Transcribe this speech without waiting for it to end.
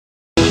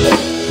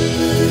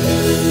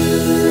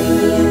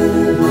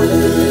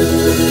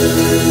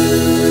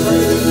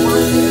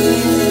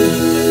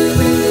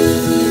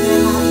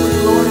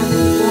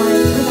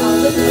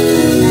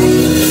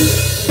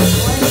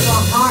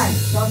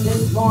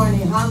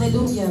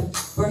Hallelujah.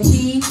 For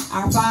he,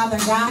 our Father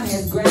God,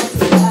 has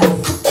granted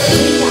us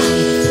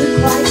freedom through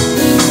Christ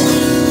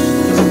Jesus.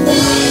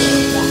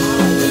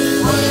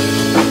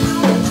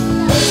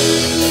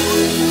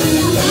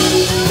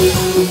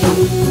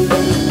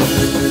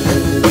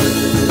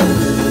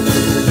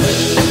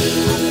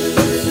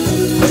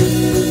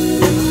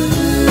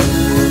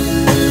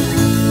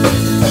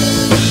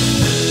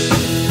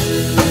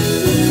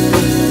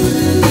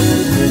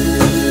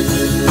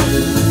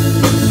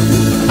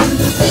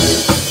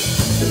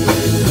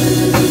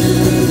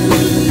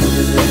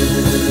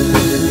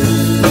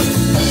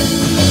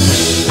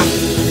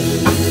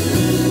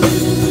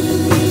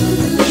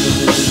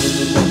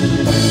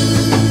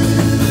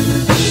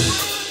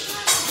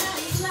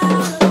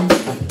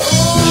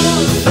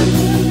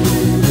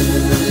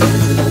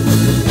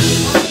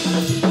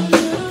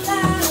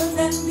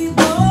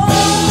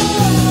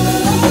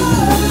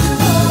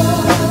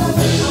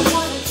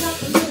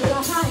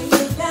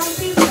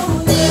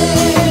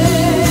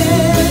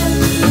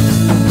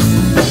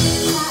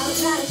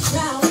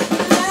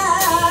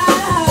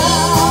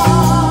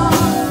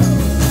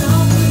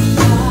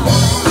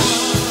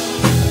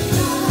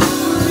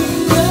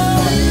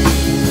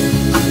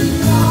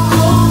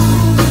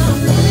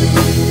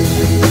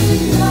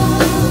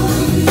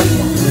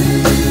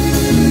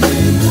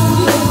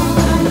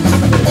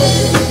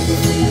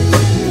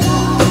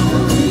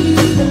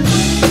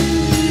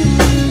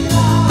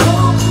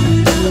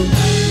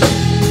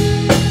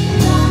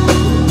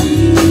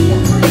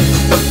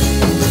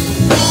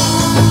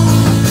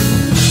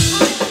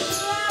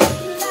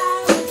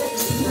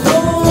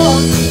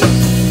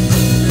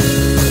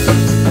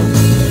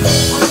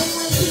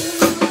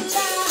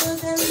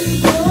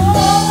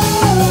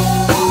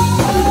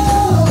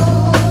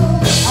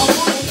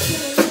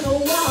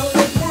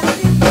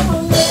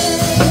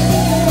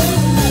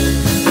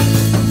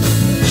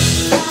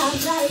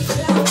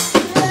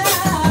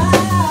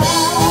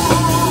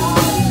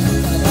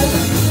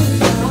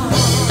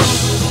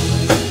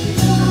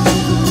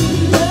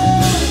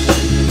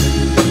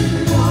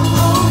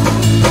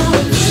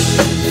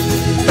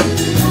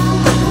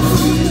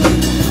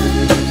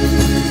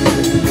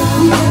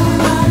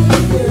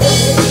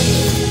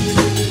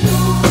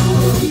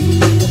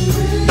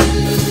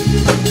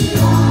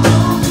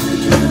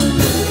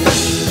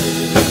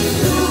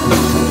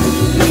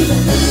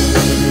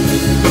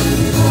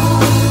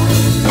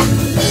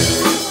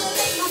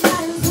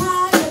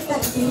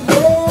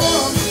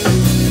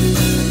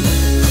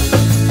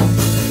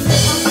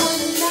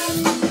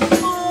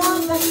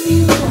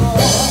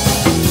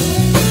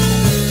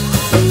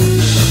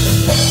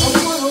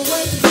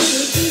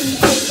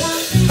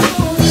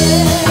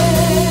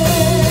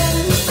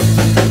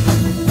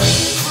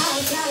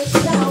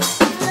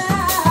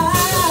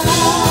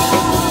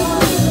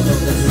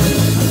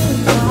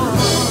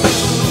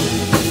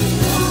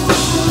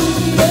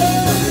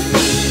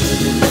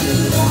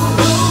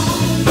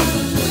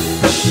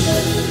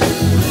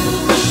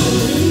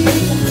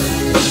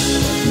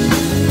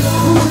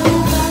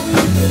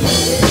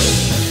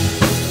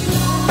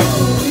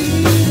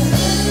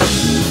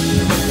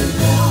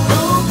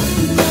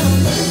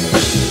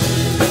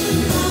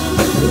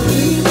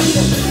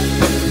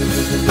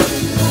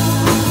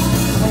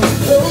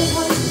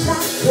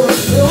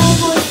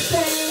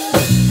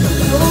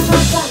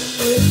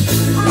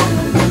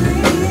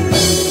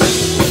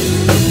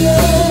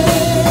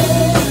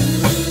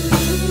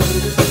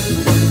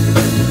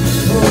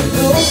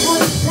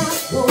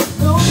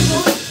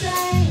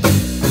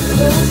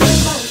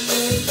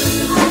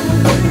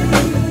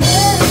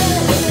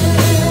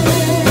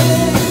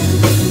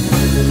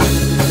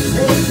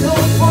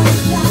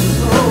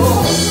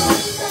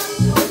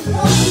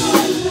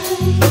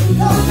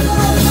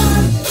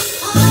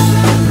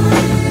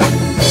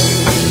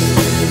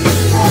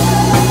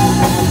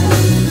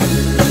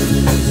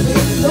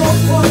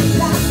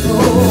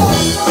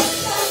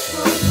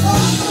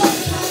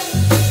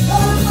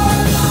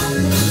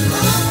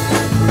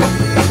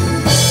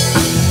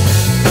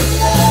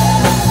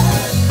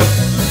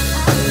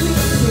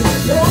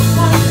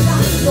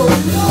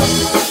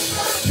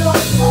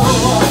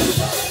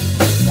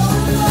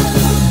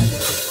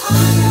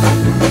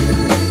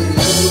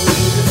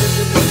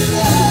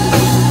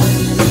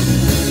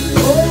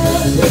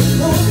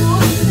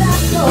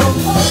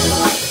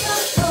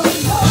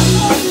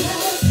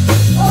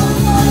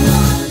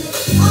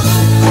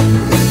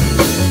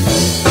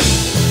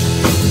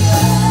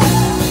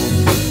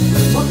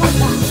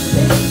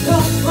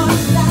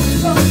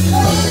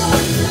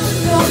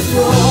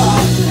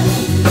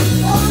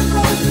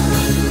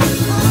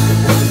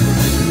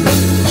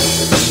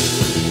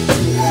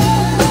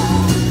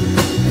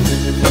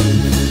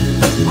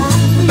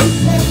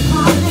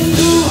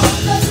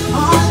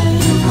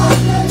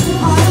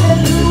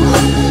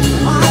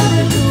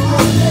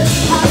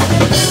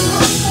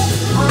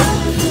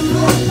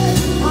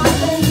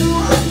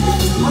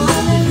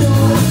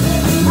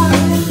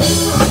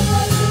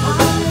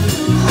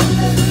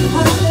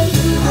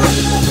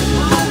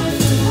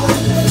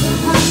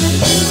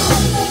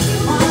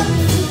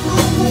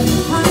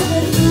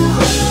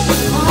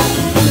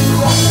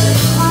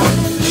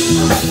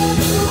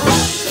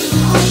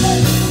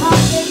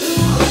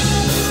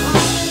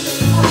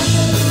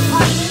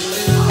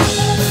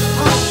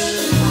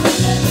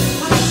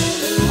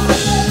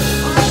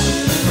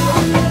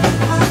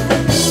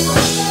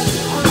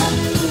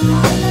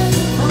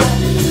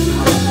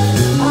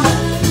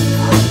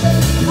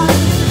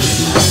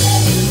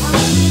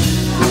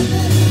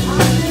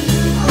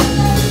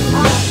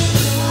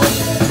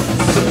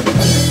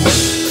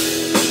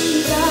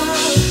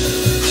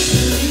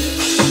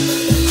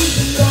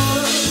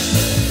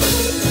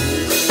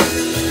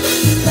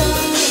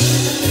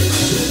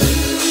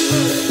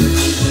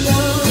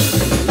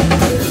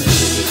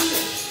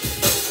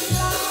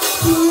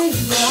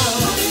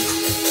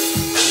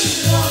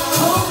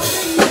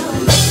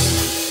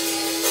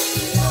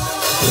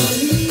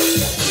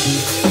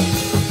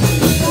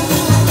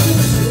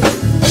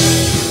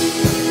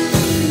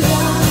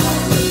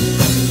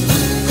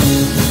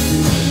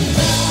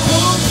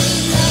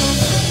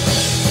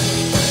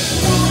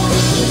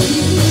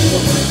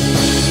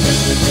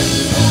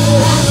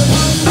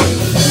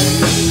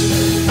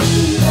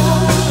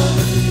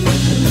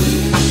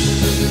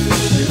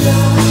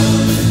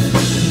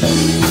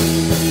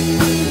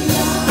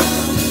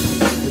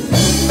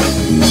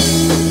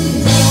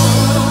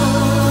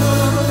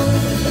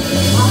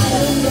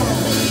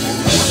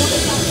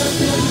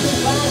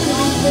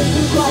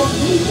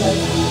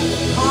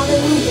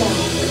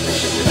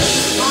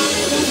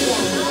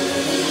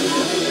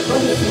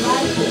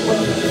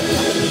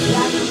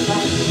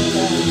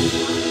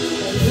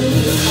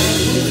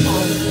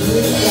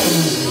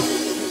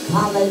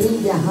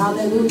 Hallelujah,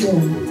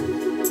 hallelujah.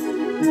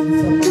 So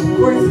of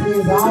course he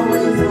is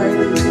always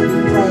worthy to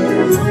be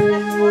praised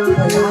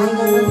for dying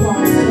on the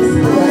cross just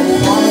for us.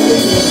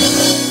 Hallelujah.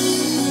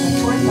 And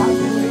of course I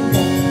believe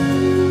that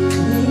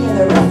me and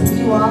the rest of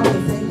you all can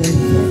say that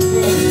he has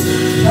been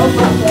so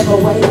much of a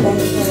way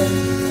maker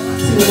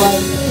to us,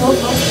 so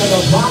much of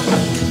a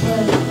promise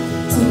keeper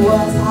to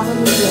us.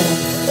 Hallelujah.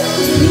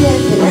 He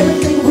has been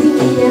everything we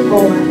need and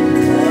more.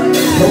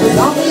 So it's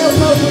only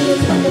appropriate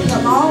to give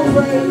him all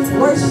praise,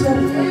 worship,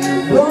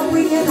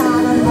 glory, and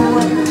honor,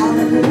 Lord.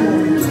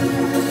 Hallelujah.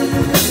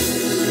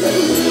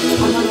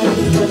 I'm going to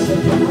just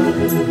worship him.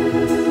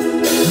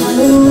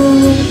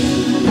 Hallelujah.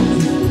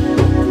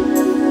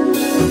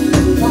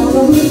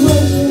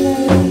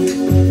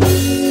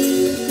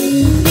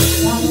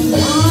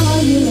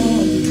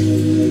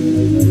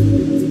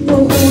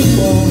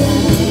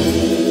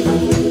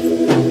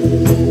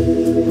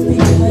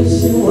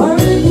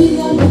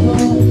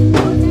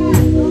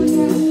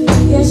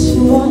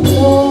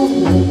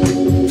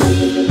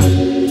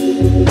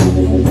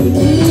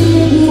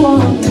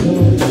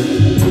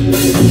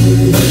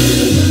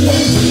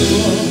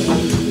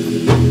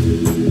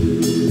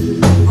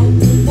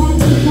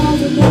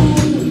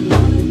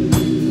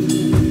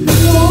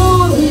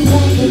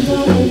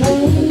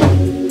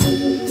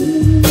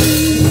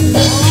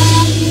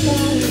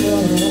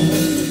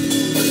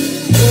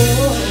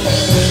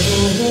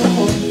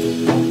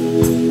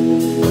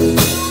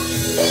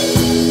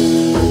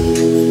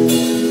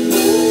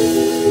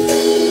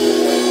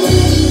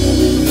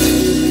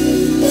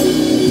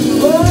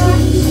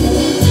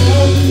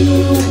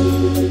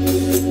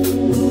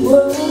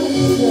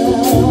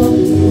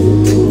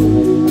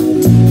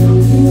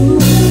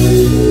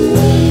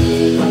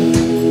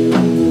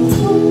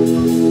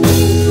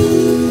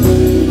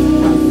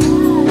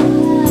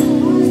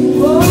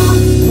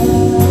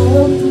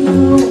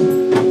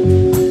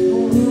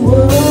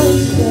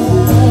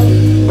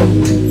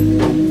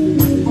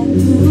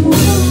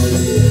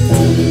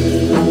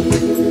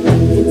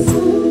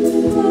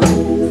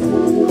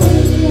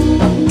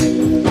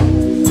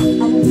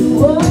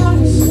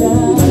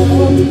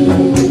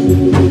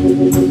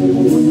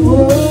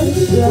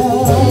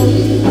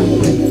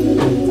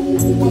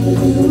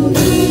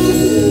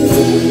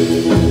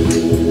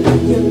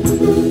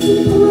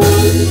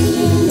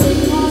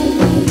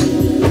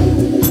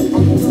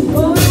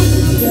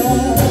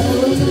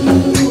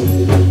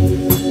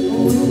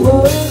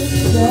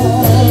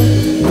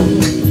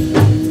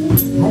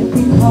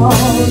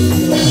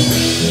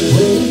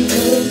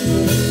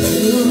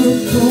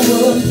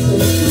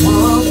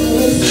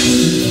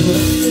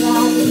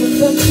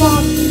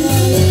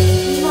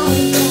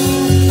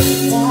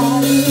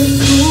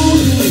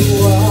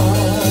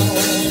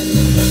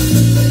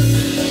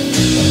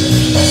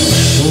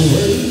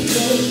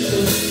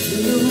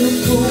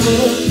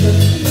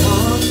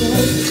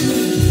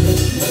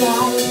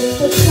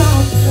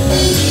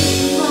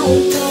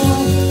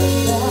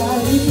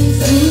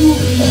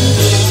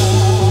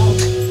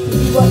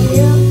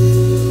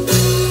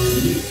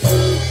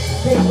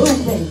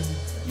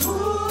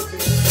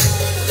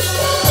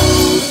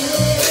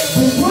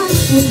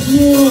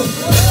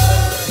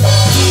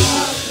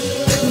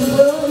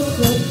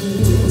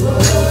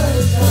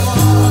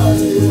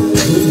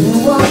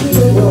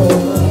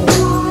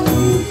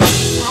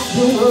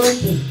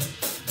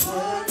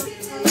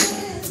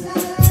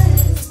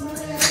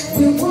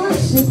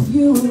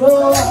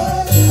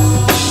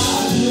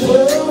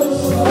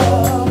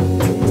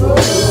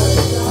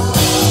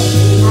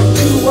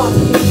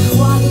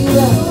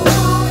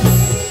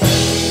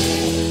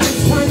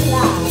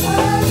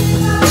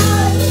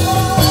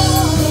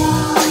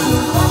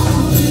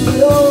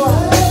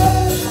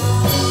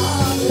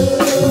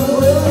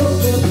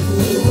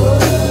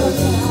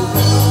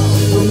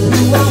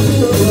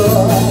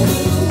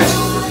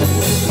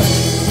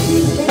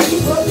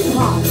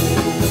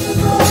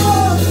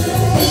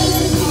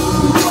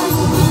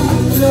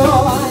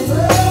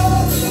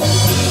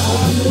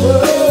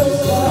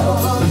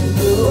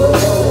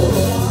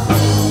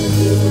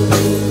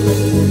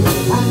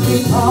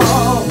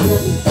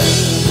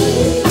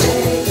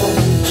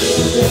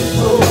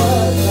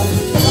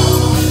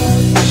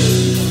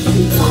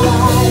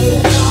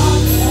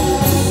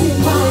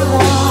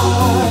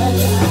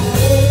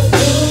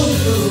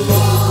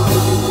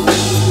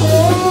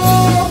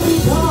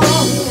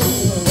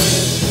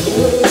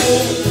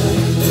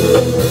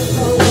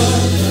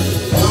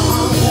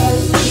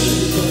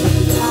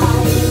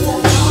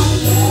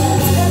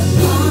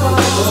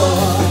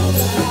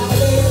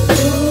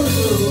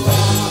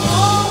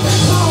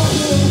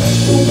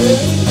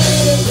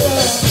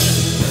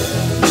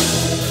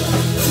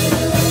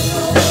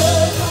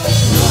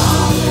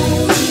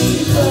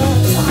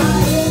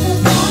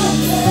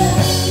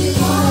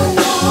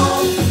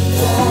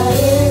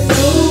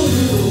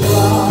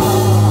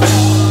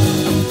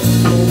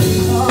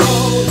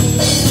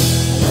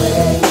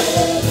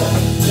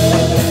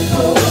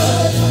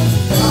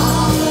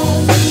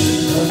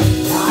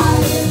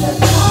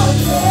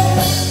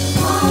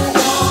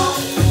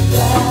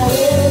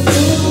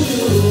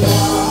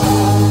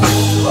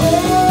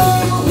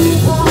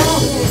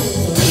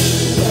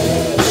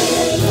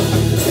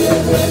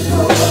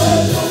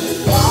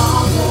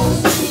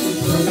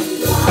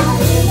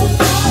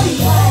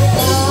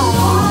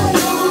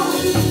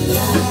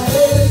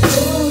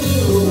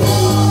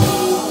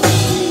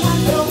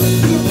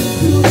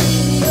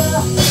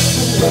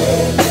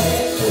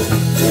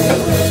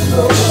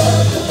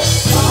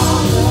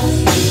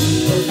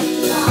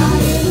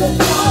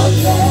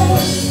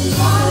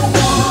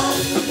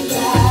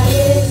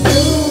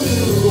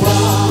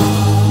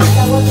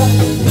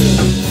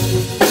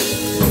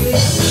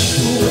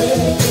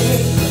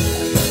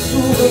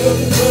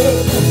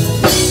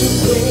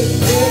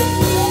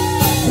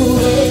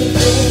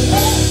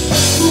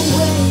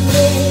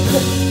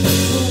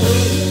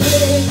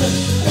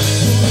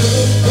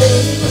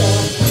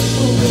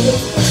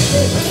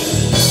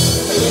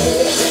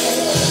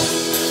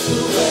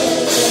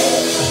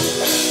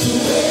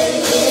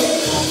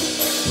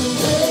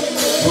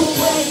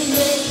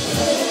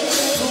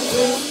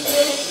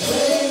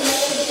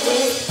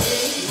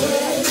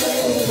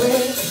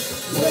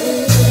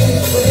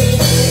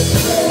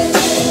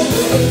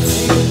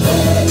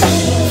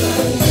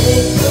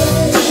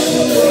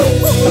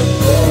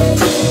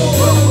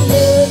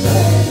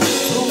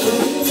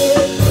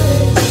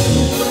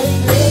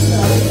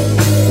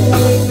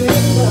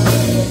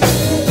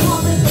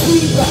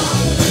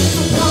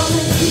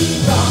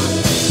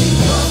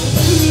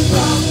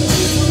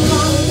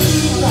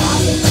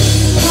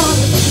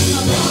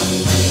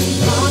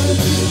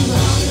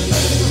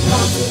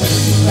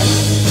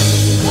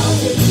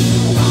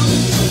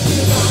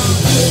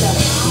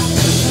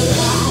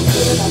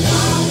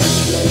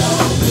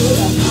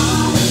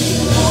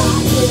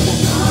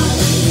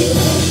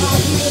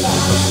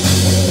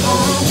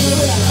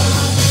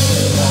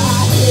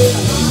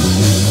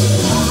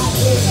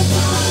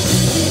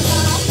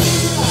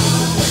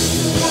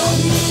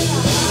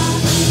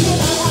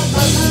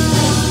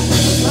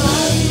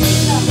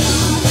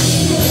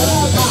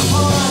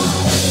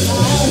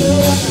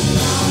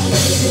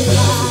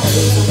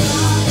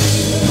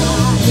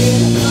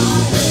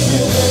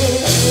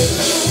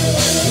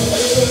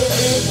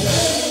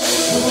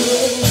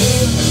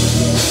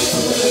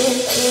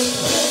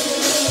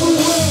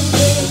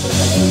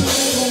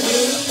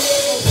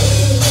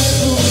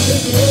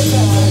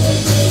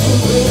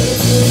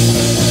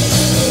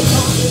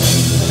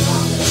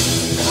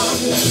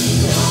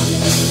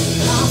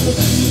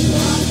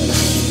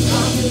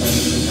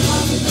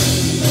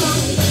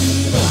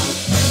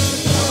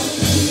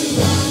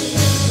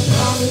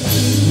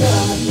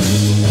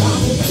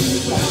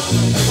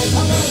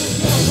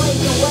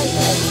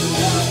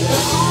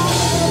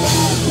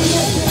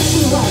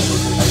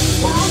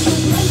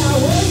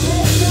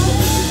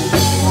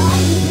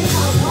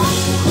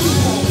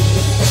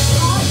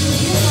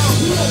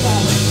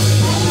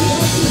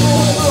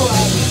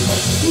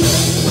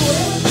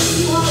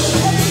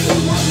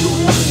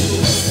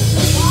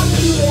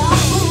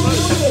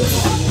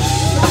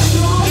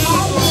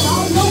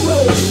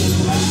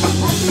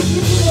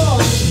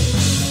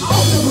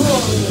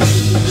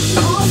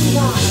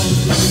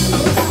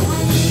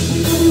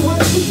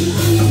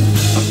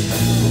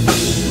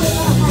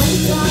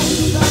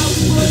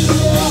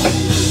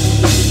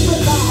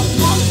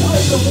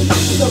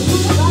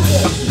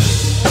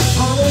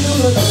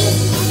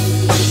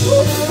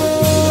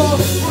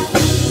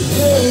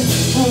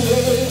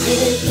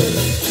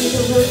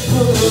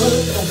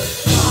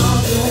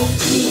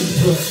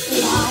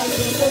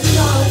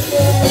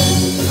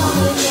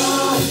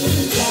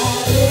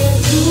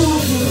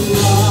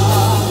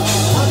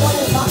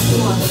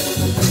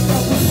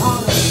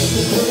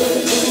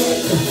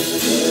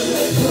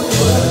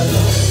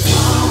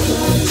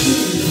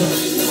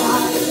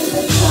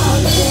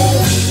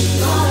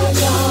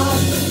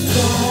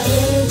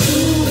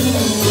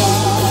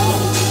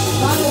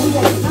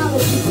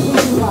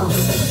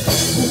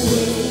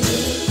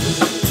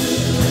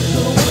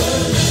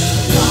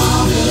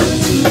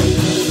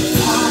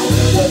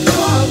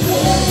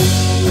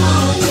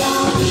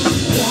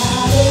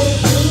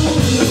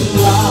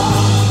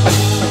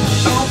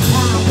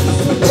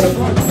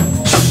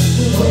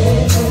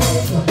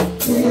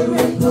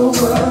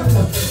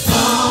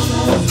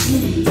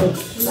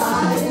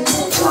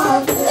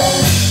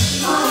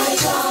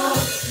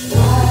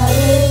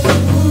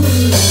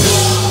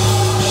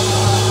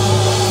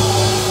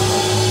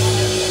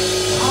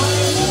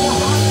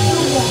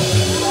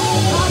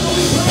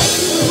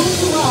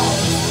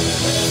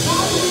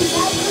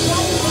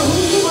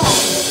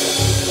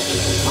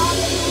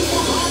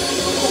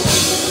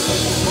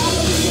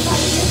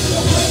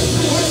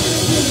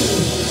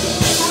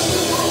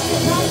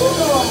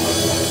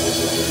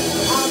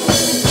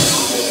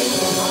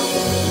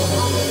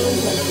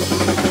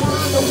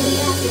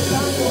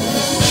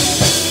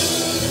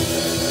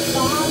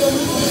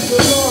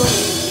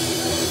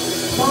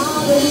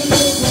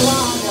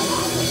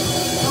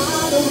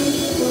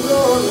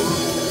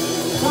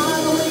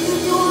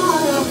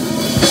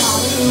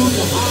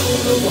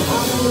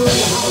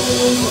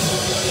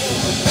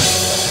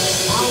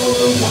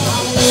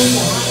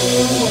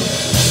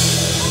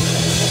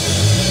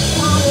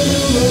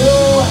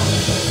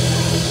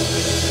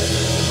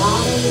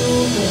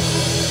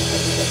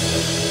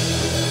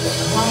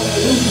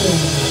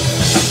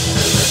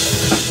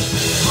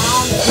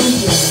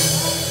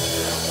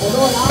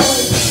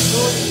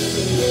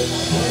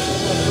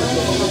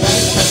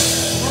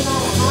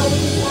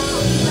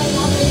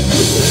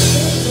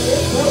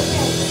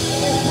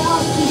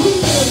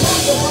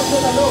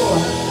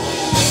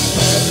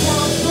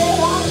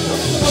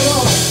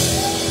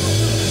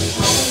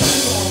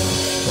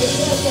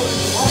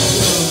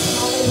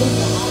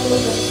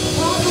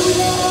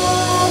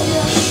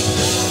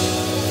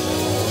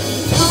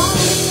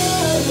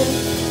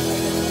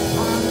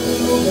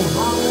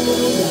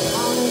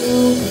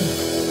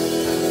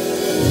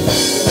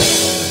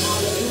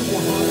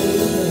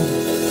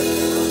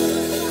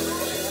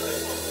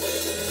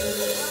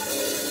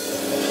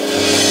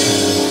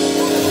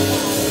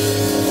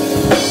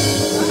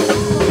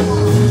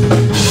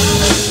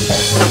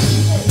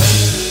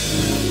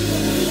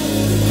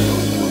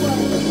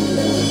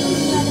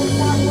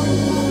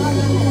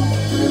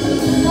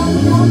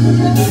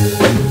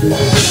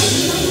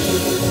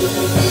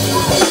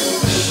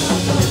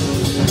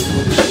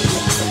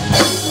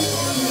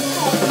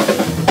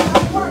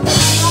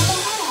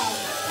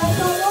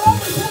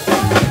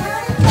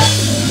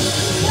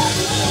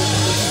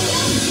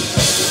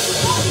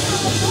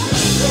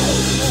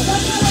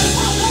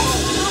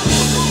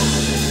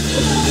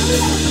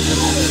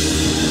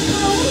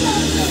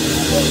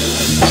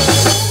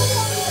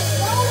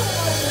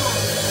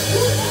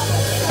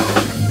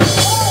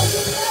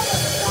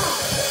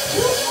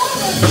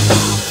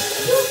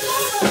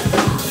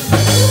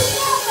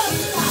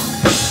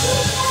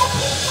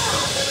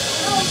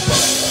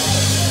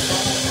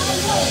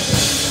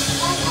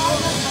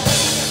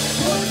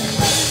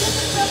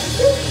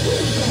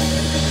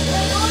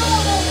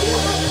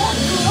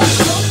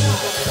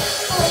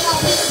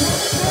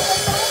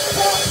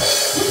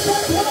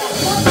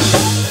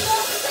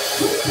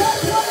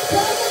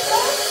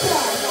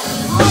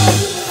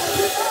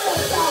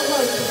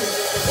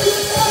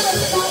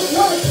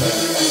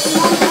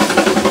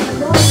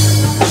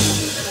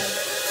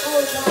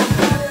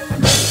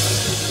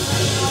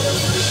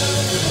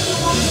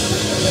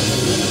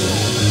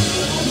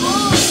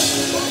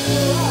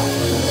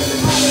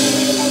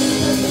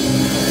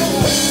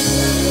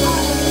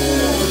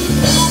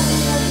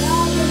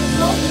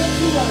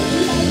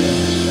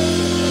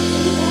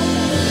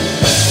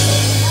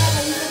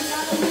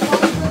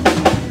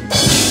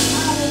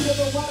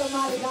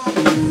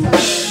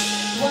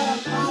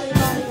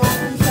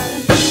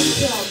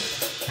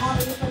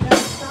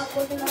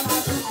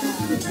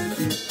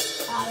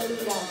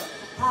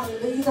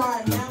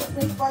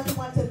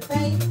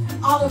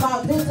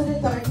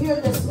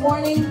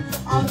 morning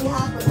on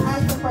behalf of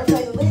Pastor First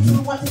Lady Lynch. We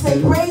want to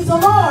say praise the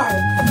Lord.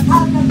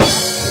 Hallelujah.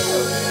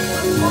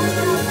 For joining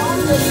us on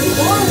this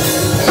morning.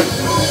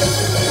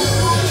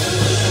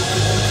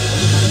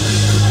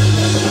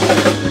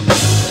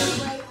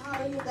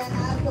 Hallelujah. That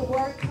as the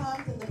word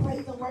comes and the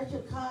praise and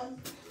worship comes,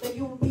 that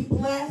you will be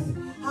blessed.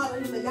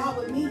 Hallelujah. That God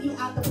will meet you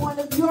at the point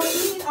of your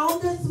need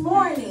on this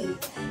morning.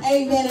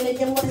 Amen. And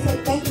again, I want to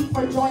say thank you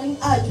for joining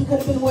us. You could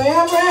have been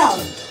wherever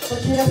else,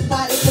 but you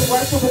decided to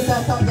worship with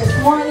us on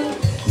this morning.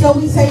 So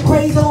we say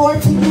praise the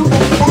Lord to you and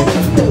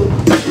thank you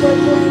for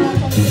joining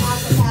us on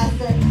behalf of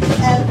Pastor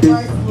and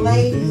First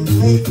Lady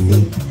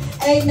Lindsay.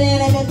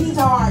 Amen. Amen. These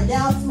are our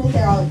announcements.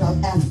 They're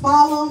as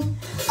follows.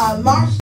 March